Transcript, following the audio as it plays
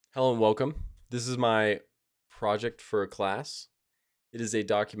Hello and welcome. This is my project for a class. It is a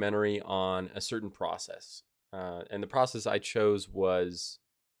documentary on a certain process. And the process I chose was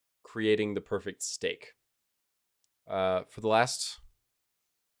creating the perfect steak. For the last,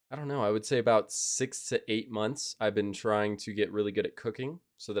 I would say about 6 to 8 months, I've been trying to get really good at cooking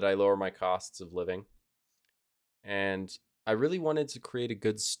so that I lower my costs of living. And I really wanted to create a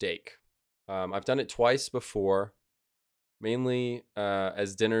good steak. I've done it twice before, mainly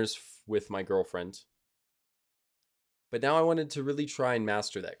as dinners with my girlfriend. But now I wanted to really try and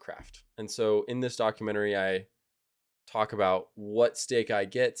master that craft. And so in this documentary, I talk about what steak I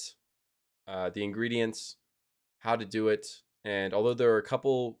get, the ingredients, how to do it. And although there are a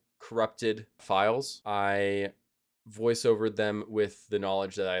couple corrupted files, I voice over them with the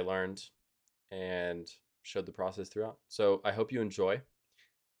knowledge that I learned and showed the process throughout. So I hope you enjoy.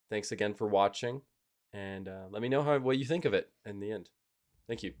 Thanks again for watching. And let me know what you think of it in the end.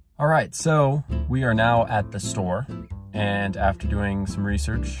 Thank you. All right, so we are now at the store, and after doing some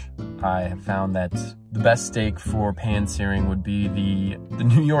research, I have found that the best steak for pan searing would be the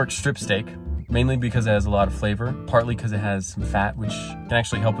New York strip steak, mainly because it has a lot of flavor, partly because it has some fat, which can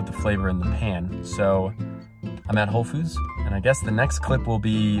actually help with the flavor in the pan. So I'm at Whole Foods, and I guess the next clip will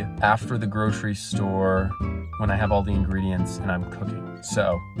be after the grocery store when I have all the ingredients and I'm cooking.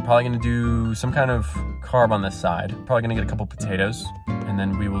 So I'm probably gonna do some kind of carb on this side, probably gonna get a couple potatoes, and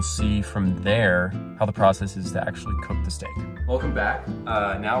then we will see from there how the process is to actually cook the steak. Welcome back.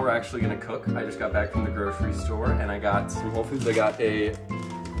 Now we're actually gonna cook. I just got back from the grocery store and I got from Whole Foods, I got a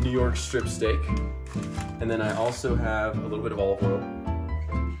New York strip steak. And then I also have a little bit of olive oil,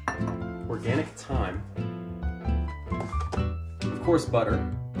 organic thyme, of course butter,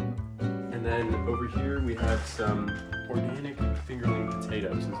 and then over here we have some organic fingerling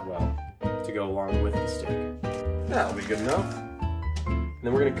potatoes as well to go along with the steak. That'll be good enough. And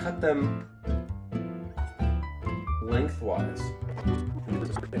then we're gonna cut them lengthwise.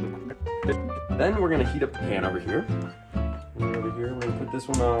 Then we're gonna heat up the pan over here. And over here, we're gonna put this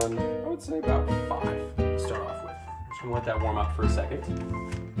one on, I would say about 5 to start off with. Just gonna let that warm up for a second.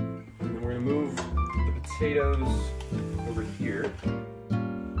 And then we're gonna move the potatoes over here.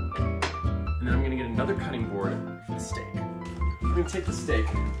 And then I'm gonna get another cutting board for the steak. We're gonna take the steak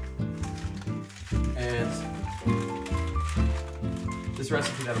and this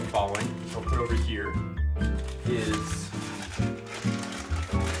recipe that I'm following, which I'll put over here, is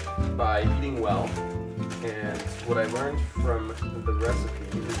by eating well. And what I learned from the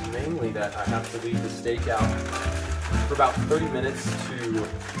recipe is mainly that I have to leave the steak out for about 30 minutes to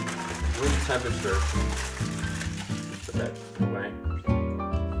room temperature. Put that away.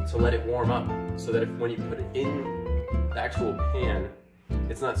 To let it warm up, so that when you put it in the actual pan,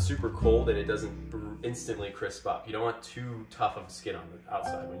 it's not super cold and it doesn't instantly crisp up. You don't want too tough of a skin on the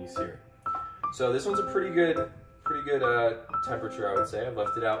outside when you sear it. So this one's a pretty good temperature, I would say. I've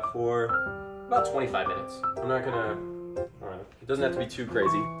left it out for about 25 minutes. I'm not gonna, it doesn't have to be too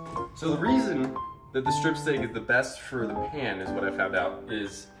crazy. So the reason that the strip steak is the best for the pan is what I found out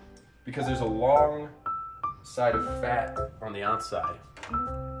is because there's a long side of fat on the outside.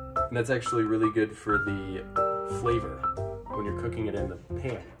 And that's actually really good for the flavor when you're cooking it in the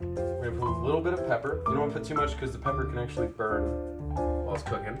pan. We're gonna put a little bit of pepper. You don't want to put too much because the pepper can actually burn while it's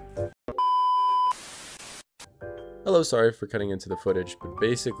cooking. Hello, sorry for cutting into the footage, but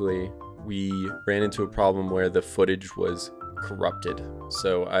basically we ran into a problem where the footage was corrupted.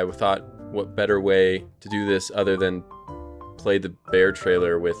 So I thought, what better way to do this other than play the bear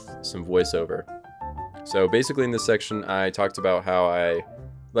trailer with some voiceover. So basically in this section, I talked about how I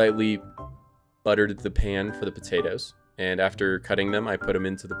lightly buttered the pan for the potatoes, and after cutting them, I put them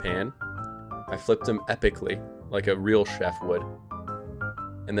into the pan. I flipped them epically, like a real chef would.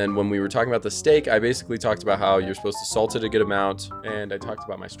 And then when we were talking about the steak, I basically talked about how you're supposed to salt it a good amount, and I talked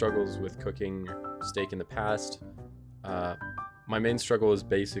about my struggles with cooking steak in the past. My main struggle has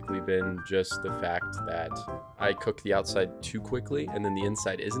basically been just the fact that I cook the outside too quickly and then the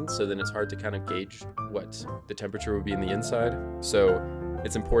inside isn't, so then it's hard to kind of gauge what the temperature would be in the inside. So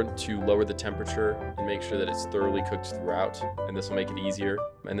it's important to lower the temperature and make sure that it's thoroughly cooked throughout, and this will make it easier.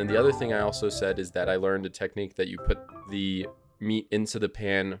 And then the other thing I also said is that I learned a technique that you put the meat into the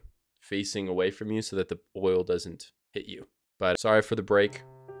pan facing away from you so that the oil doesn't hit you. But sorry for the break,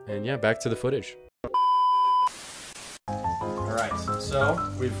 and yeah, back to the footage. Alright, so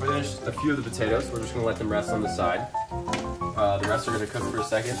we've finished a few of the potatoes. We're just gonna let them rest on the side. The rest are gonna cook for a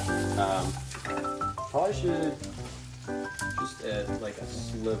second. Probably should just add like a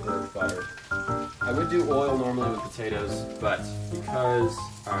sliver of butter. I would do oil normally with potatoes, but because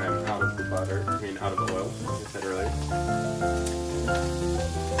I'm out of the butter, out of the oil, like I said earlier,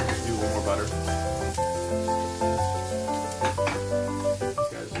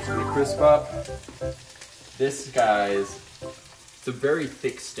 crisp up. This, guys, it's a very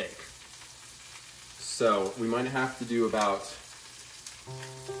thick steak. So we might have to do about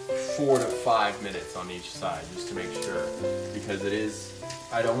 4 to 5 minutes on each side just to make sure, because it is,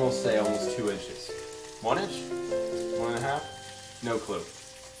 I'd almost say almost 2 inches. 1 inch? 1.5? No clue.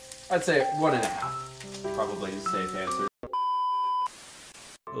 I'd say 1.5. Probably the safe answer.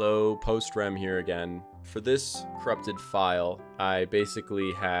 Hello, post-rem here again. For this corrupted file, I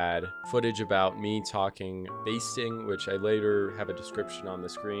basically had footage about me talking basting, which I later have a description on the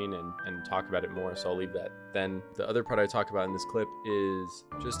screen and talk about it more, so I'll leave that. Then the other part I talk about in this clip is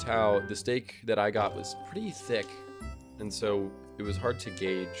just how the steak that I got was pretty thick, and so it was hard to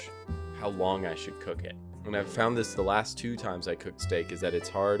gauge how long I should cook it. And I've found this the last 2 times I cooked steak, is that it's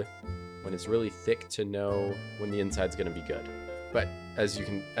hard when it's really thick to know when the inside's gonna be good. But as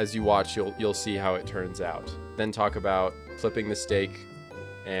you watch, you'll see how it turns out. Then talk about flipping the steak,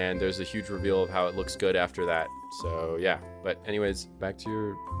 and there's a huge reveal of how it looks good after that. So yeah, but anyways, back to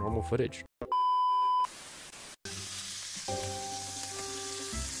your normal footage.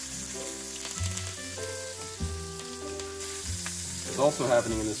 What's also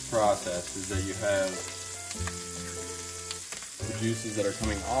happening in this process is that you have the juices that are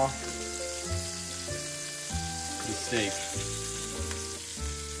coming off the steak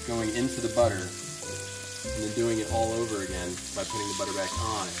going into the butter, and then doing it all over again by putting the butter back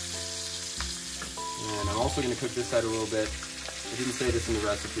on it. And I'm also going to cook this side a little bit. I didn't say this in the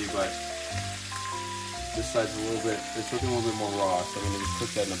recipe, but this side's a little bit, it's looking a little bit more raw, so I'm going to just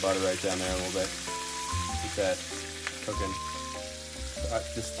cook that in the butter right down there a little bit. Keep that cooking.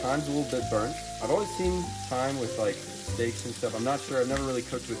 This thyme's a little bit burnt. I've always seen thyme with like steaks and stuff. I'm not sure, I've never really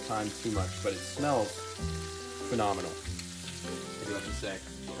cooked with thyme too much, but it smells phenomenal. What do you have to say?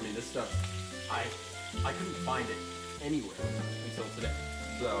 I mean, this stuff, I couldn't find it anywhere until today.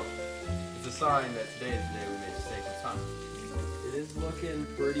 So, it's a sign that today is the day we made steak with thyme. It is looking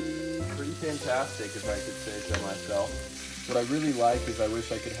pretty fantastic, if I could say so myself. What I really like is I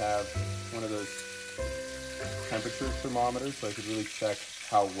wish I could have one of those temperature thermometers so I could really check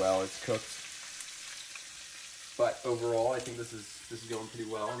how well it's cooked. But overall, I think this is going pretty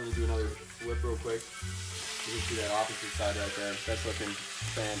well. I'm going to do another flip real quick. You can see that opposite side right there. That's looking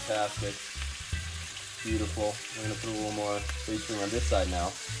fantastic. Beautiful. We're going to put a little more featuring on this side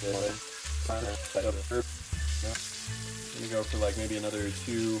now. I'm going to go for like maybe another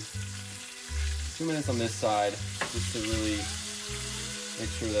 2 minutes on this side just to really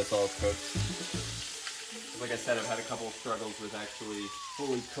make sure that's all cooked. Like I said, I've had a couple of struggles with actually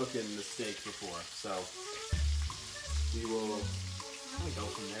fully cooking the steak before, so we will go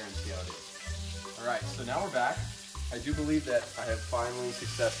from there and see how it is. Alright, so now we're back. I do believe that I have finally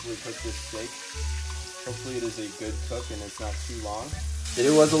successfully cooked this steak. Hopefully it is a good cook and it's not too long.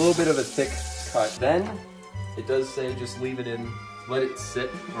 It was a little bit of a thick cut. Then, it does say just leave it in, let it sit,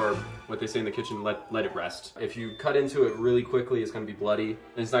 or what they say in the kitchen, let it rest. If you cut into it really quickly, it's going to be bloody, and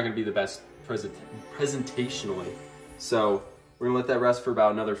it's not going to be the best presentationally. So, we're going to let that rest for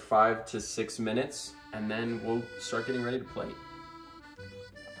about another 5 to 6 minutes, and then we'll start getting ready to plate.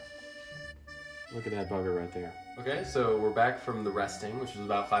 Look at that bugger right there. Okay, so we're back from the resting, which was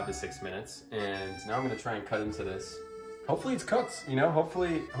about 5 to 6 minutes, and now I'm gonna try and cut into this. Hopefully it's cooked, you know,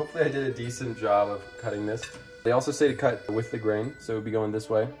 hopefully I did a decent job of cutting this. They also say to cut with the grain, so it would be going this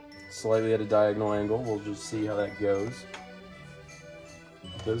way, slightly at a diagonal angle. We'll just see how that goes.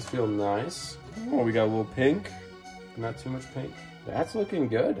 It does feel nice. Oh, we got a little pink, not too much pink. That's looking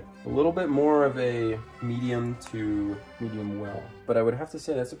good. A little bit more of a medium to medium well. But I would have to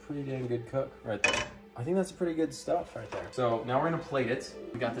say that's a pretty dang good cook right there. I think that's pretty good stuff right there. So now we're gonna plate it.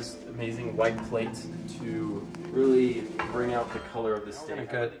 We got this amazing white plate to really bring out the color of the steak. I'm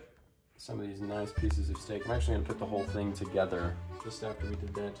gonna cut some of these nice pieces of steak. I'm actually gonna put the whole thing together just after we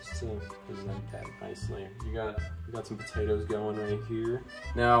did that, just to present that nicely. We got some potatoes going right here.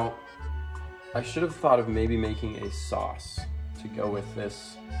 Now, I should have thought of maybe making a sauce to go with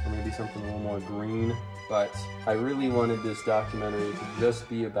this, or maybe something a little more green, but I really wanted this documentary to just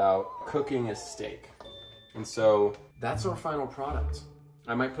be about cooking a steak. And so that's our final product.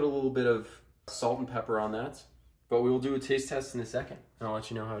 I might put a little bit of salt and pepper on that, but we will do a taste test in a second, and I'll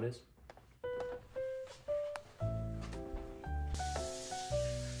let you know how it is.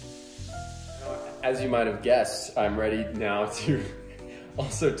 As you might have guessed, I'm ready now to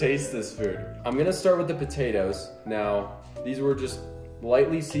also taste this food. I'm gonna start with the potatoes. Now, these were just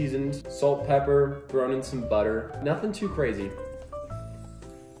lightly seasoned, salt, pepper, thrown in some butter. Nothing too crazy.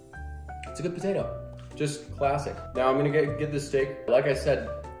 It's a good potato, just classic. Now I'm gonna get this steak. Like I said,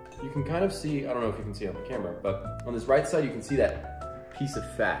 you can kind of see, I don't know if you can see on the camera, but on this right side you can see that piece of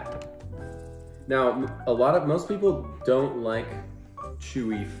fat. Now, most people don't like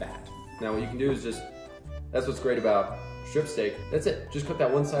chewy fat. Now what you can do is that's what's great about strip steak. That's it, just cut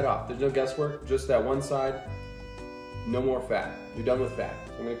that one side off. There's no guesswork, just that one side, no more fat. You're done with fat.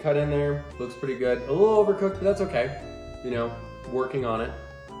 So I'm gonna cut in there, looks pretty good. A little overcooked, but that's okay. You know, working on it.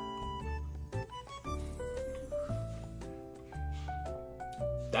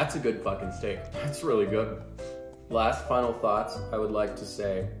 That's a good fucking steak. That's really good. Last final thoughts I would like to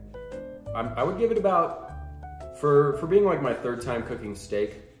say. I would give it about, for being like my third time cooking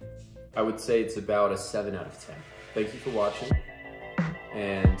steak, I would say it's about a 7 out of 10. Thank you for watching,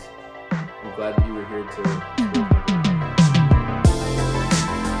 and I'm glad that you were here to